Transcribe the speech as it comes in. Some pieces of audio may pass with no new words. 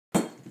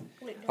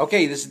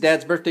Okay, this is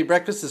Dad's birthday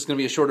breakfast. This is going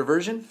to be a shorter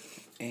version.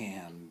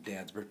 And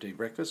Dad's birthday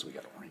breakfast, we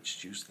got orange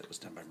juice that was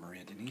done by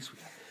Maria Denise. We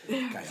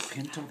got Gallo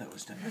Pinto that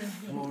was done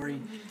by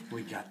Lori.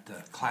 We got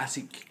the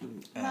classic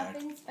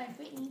muffins by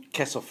Brittany.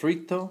 queso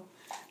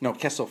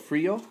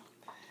frio.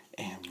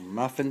 And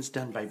muffins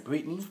done by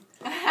Brittany.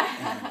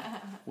 And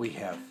we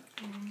have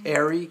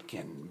Eric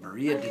and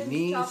Maria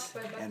Denise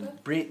and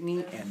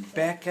Brittany and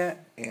Becca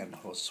and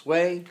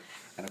Josue.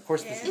 And of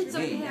course this is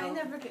me.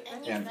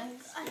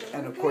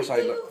 And of course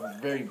I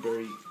look very,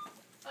 very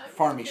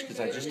farmish because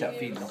I just out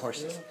feeding the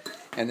horses.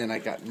 And then I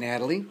got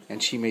Natalie,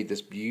 and she made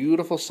this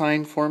beautiful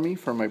sign for me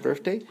for my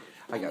birthday.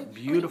 I got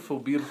beautiful,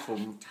 beautiful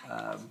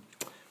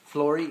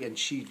Flory, and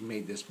she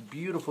made this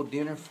beautiful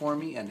dinner for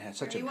me and had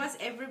such a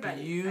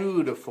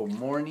beautiful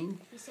morning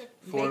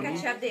for me.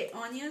 They chop the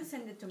onions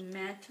and the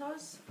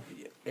tomatoes.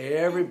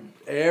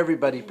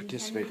 Everybody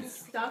participated.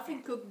 Stuff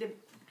and cook the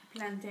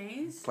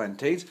plantains.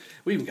 Plantains.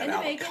 We even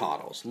got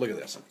avocados. Look at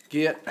this.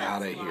 Get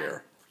out of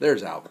here.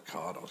 There's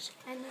avocados.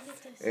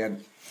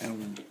 And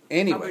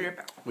anyway,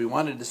 we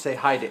wanted to say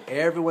hi to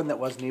everyone that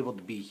wasn't able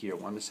to be here.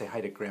 We wanted to say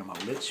hi to Grandma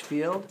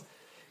Litchfield,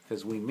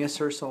 because we miss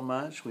her so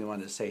much. We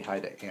wanted to say hi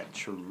to Aunt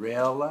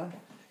Chirella,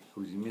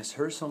 who we miss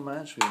her so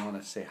much. We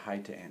want to say hi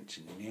to Aunt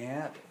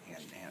Jeanette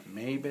and Aunt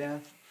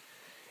Maybeth,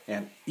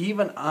 and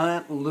even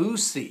Aunt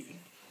Lucy.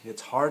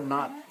 It's hard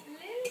not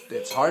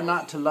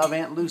to love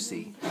Aunt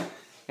Lucy.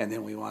 And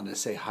then we wanted to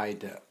say hi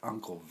to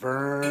Uncle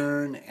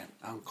Vern and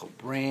Uncle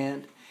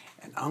Brent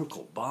and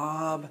Uncle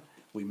Bob.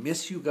 We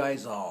miss you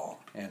guys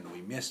all, and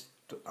we miss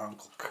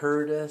Uncle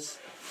Curtis,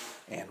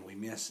 and we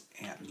miss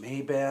Aunt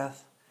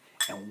Maybeth,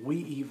 and we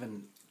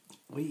even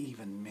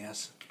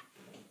miss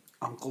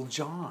Uncle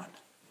John.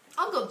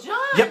 Uncle John?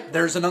 Yep,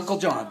 there's an Uncle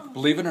John.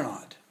 Believe it or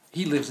not,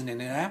 he lives in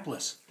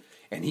Indianapolis,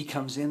 and he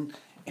comes in,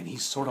 and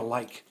he's sort of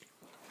like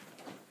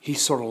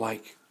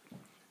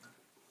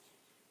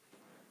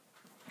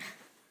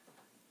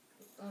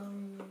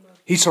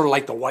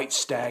the white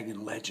stag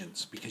in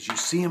Legends, because you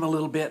see him a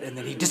little bit and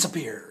then he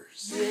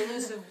disappears.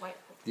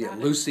 The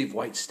elusive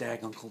white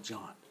stag, Uncle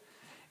John.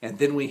 And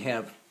then we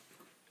have,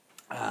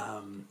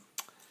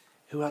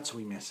 who else are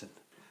we missing?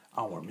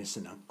 Oh, we're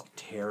missing Uncle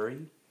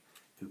Terry,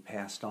 who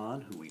passed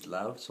on, who we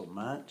love so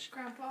much.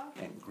 Grandpa.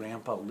 And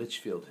Grandpa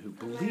Litchfield, who,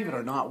 believe it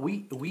or not,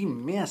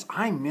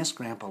 I miss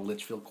Grandpa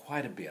Litchfield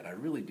quite a bit. I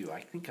really do.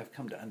 I think I've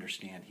come to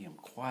understand him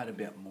quite a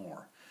bit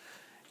more.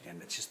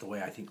 And it's just the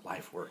way I think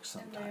life works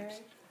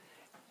sometimes.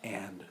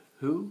 And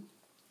who?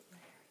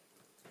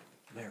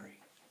 Larry.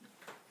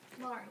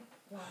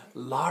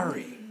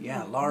 Laurie.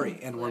 Yeah, Laurie.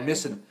 And we're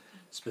missing,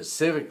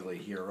 specifically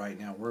here right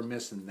now, we're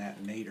missing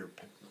that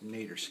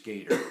Nader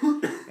Skater.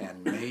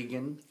 And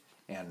Megan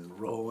and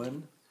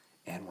Rowan.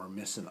 And we're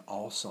missing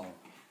also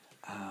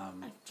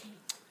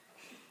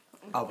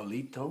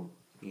Abuelito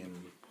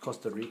in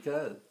Costa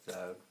Rica,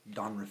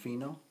 Don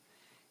Rufino.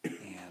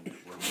 And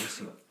we're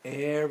missing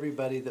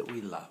everybody that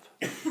we love.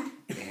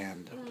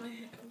 And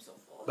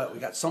but we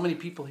got so many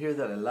people here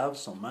that I love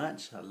so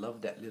much. I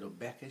love that little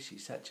Becca.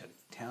 She's such a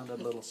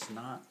talented little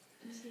snot.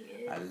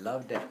 I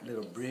love that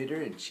little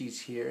Britter, and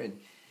she's here, and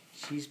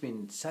she's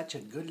been such a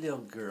good little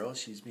girl.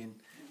 She's been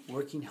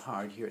working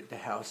hard here at the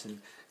house and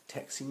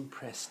texting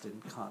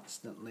Preston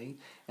constantly.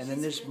 And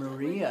then there's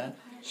Maria.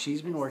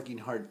 She's been working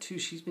hard too.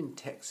 She's been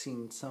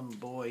texting some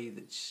boy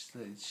that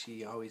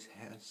she always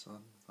has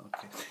on.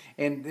 Okay.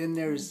 And then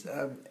there's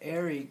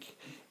Eric,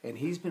 and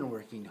he's been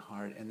working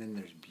hard. And then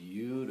there's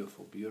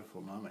beautiful,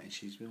 beautiful Mama, and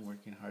she's been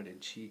working hard,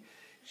 and she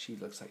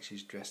looks like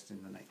she's dressed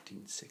in the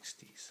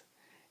 1960s.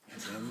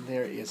 And then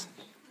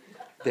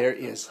there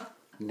is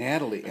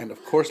Natalie, and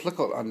of course, look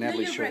on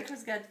Natalie's shirt. Your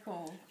breakfast got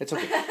cold. It's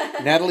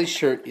okay. Natalie's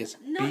shirt is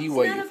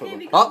BYU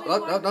football.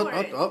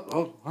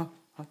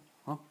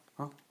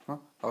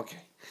 Okay.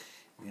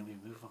 And then we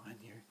move on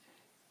here.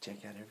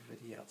 Check out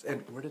everybody else.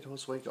 And where did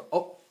Josue go?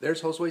 Oh,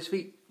 there's Josue's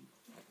feet.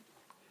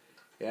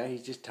 Yeah,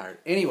 he's just tired.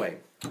 Anyway,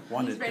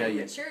 wanted to tell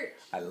you,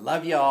 I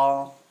love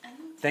y'all.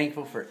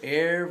 Thankful for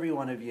every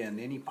one of you and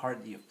any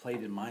part that you've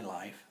played in my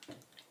life.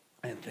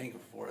 And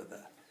thankful for the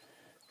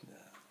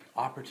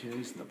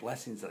opportunities and the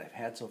blessings that I've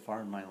had so far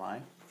in my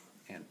life.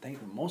 And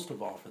thankful most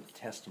of all for the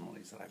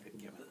testimonies that I've been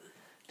given.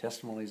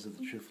 Testimonies of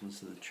the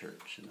truthfulness of the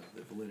church and of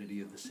the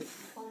validity of the city.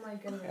 Oh my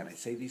goodness. And I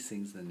say these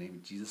things in the name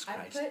of Jesus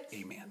Christ.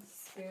 Amen.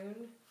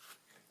 Spoon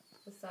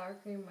with sour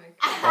cream in my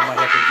Oh my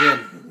heck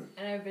again.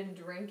 And I've been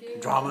drinking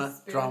drama.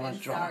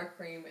 sour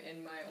cream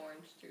in my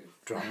orange juice.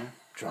 Drama.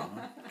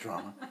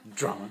 Gross.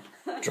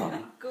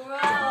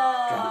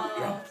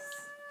 Drama.